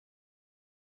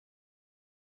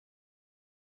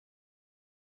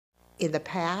In the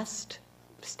past,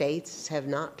 states have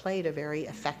not played a very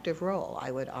effective role,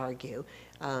 I would argue,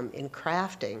 in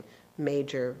crafting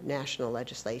major national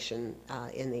legislation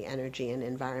in the energy and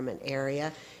environment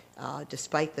area,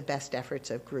 despite the best efforts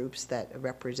of groups that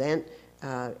represent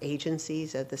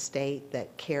agencies of the state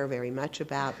that care very much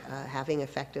about having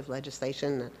effective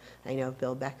legislation. I know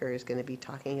Bill Becker is going to be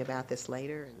talking about this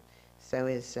later, and so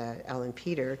is Ellen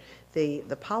Peter.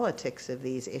 The politics of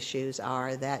these issues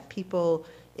are that people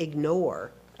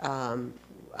ignore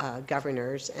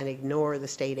governors and ignore the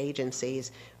state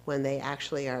agencies when they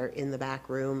actually are in the back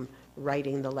room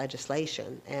writing the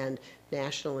legislation. And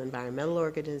national environmental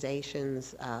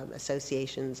organizations,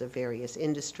 associations of various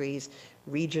industries,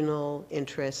 regional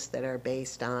interests that are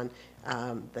based on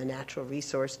the natural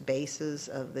resource bases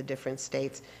of the different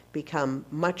states become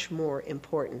much more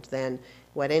important than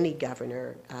what any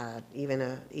governor, even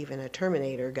a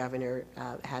Terminator governor,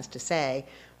 has to say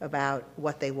about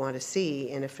what they want to see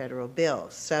in a federal bill.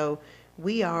 So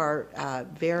we are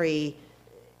very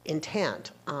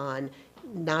intent on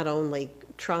not only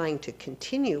trying to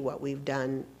continue what we've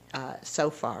done so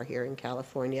far here in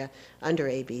California under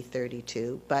AB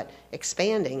 32, but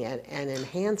expanding it and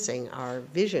enhancing our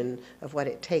vision of what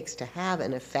it takes to have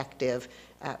an effective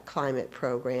climate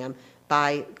program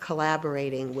by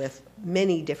collaborating with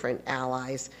many different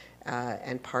allies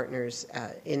and partners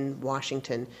in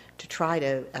Washington to try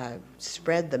to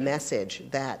spread the message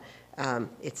that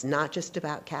it's not just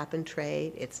about cap and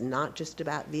trade, it's not just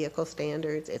about vehicle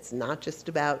standards, it's not just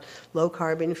about low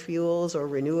carbon fuels or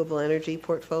renewable energy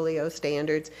portfolio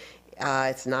standards,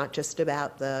 it's not just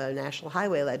about the national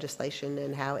highway legislation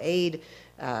and how aid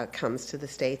comes to the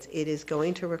states. It is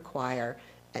going to require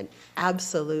an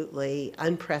absolutely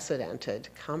unprecedented,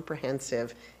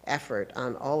 comprehensive effort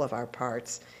on all of our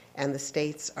parts, and the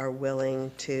states are willing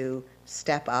to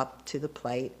step up to the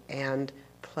plate and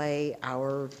play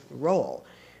our role.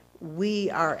 We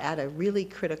are at a really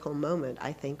critical moment,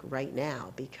 I think, right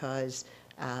now, because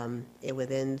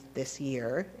within this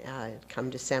year, come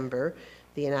December,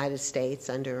 the United States,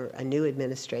 under a new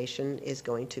administration, is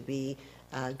going to be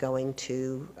going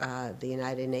to the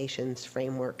United Nations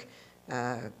Framework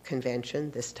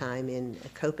Convention, this time in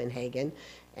Copenhagen,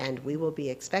 and we will be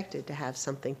expected to have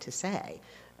something to say.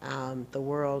 The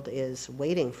world is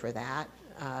waiting for that.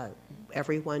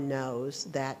 Everyone knows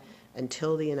that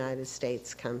until the United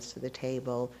States comes to the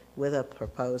table with a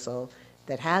proposal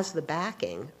that has the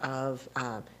backing of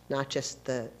not just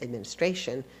the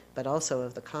administration, but also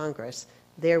of the Congress,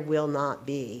 there will not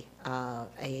be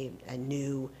a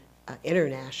new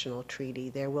international treaty.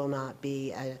 There will not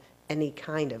be any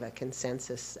kind of a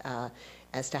consensus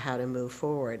as to how to move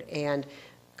forward. And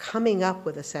coming up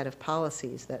with a set of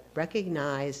policies that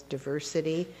recognize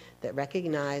diversity, that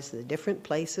recognize the different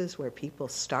places where people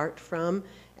start from,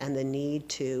 and the need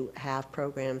to have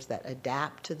programs that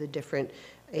adapt to the different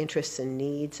interests and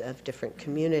needs of different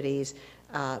communities,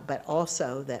 but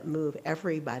also that move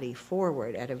everybody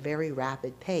forward at a very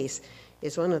rapid pace,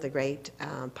 is one of the great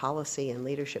policy and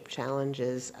leadership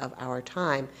challenges of our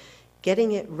time.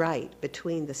 Getting it right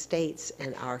between the states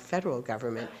and our federal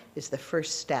government is the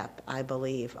first step, I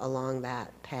believe, along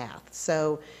that path.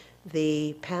 So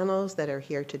the panels that are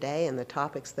here today and the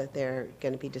topics that they're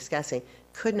going to be discussing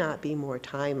could not be more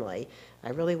timely. I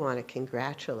really want to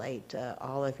congratulate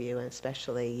all of you, and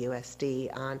especially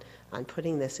USD, on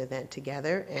putting this event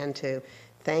together, and to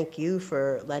thank you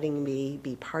for letting me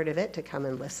be part of it, to come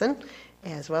and listen,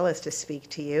 as well as to speak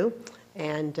to you.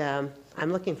 And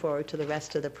I'm looking forward to the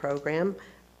rest of the program.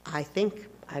 I think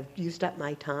I've used up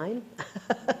my time.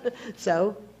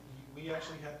 So we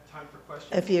actually have time for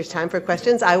questions. If there's time for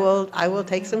questions, I will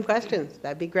take some questions.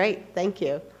 That'd be great. Thank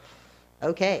you.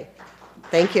 Okay.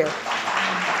 Thank you.